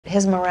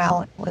His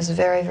morale was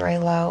very, very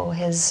low.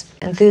 His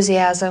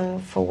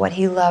enthusiasm for what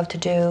he loved to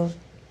do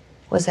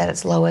was at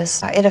its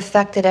lowest. It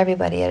affected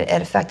everybody.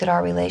 It affected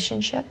our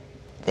relationship.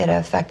 It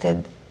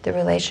affected the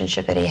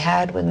relationship that he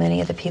had with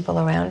many of the people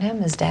around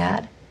him, his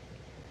dad,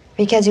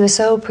 because he was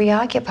so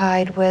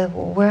preoccupied with,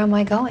 well, where am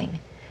I going?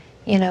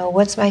 You know,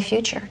 what's my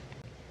future?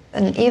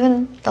 And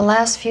even the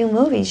last few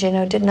movies, you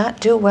know, did not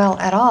do well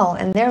at all,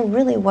 and there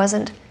really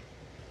wasn't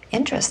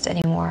interest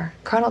anymore.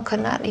 Colonel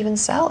could not even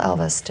sell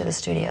Elvis to the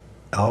studio.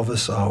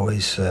 Elvis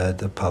always said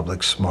the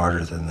public's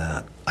smarter than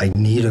that. I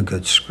need a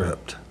good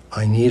script.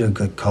 I need a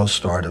good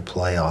co-star to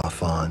play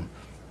off on.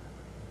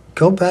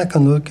 Go back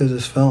and look at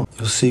his film.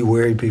 You'll see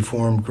where he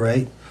performed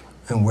great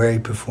and where he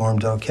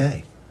performed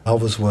okay.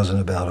 Elvis wasn't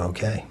about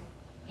okay.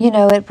 You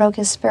know, it broke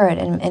his spirit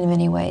in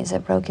many ways.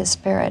 It broke his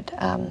spirit,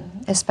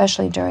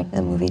 especially during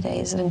the movie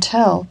days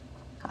until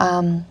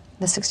the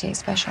 '68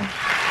 special.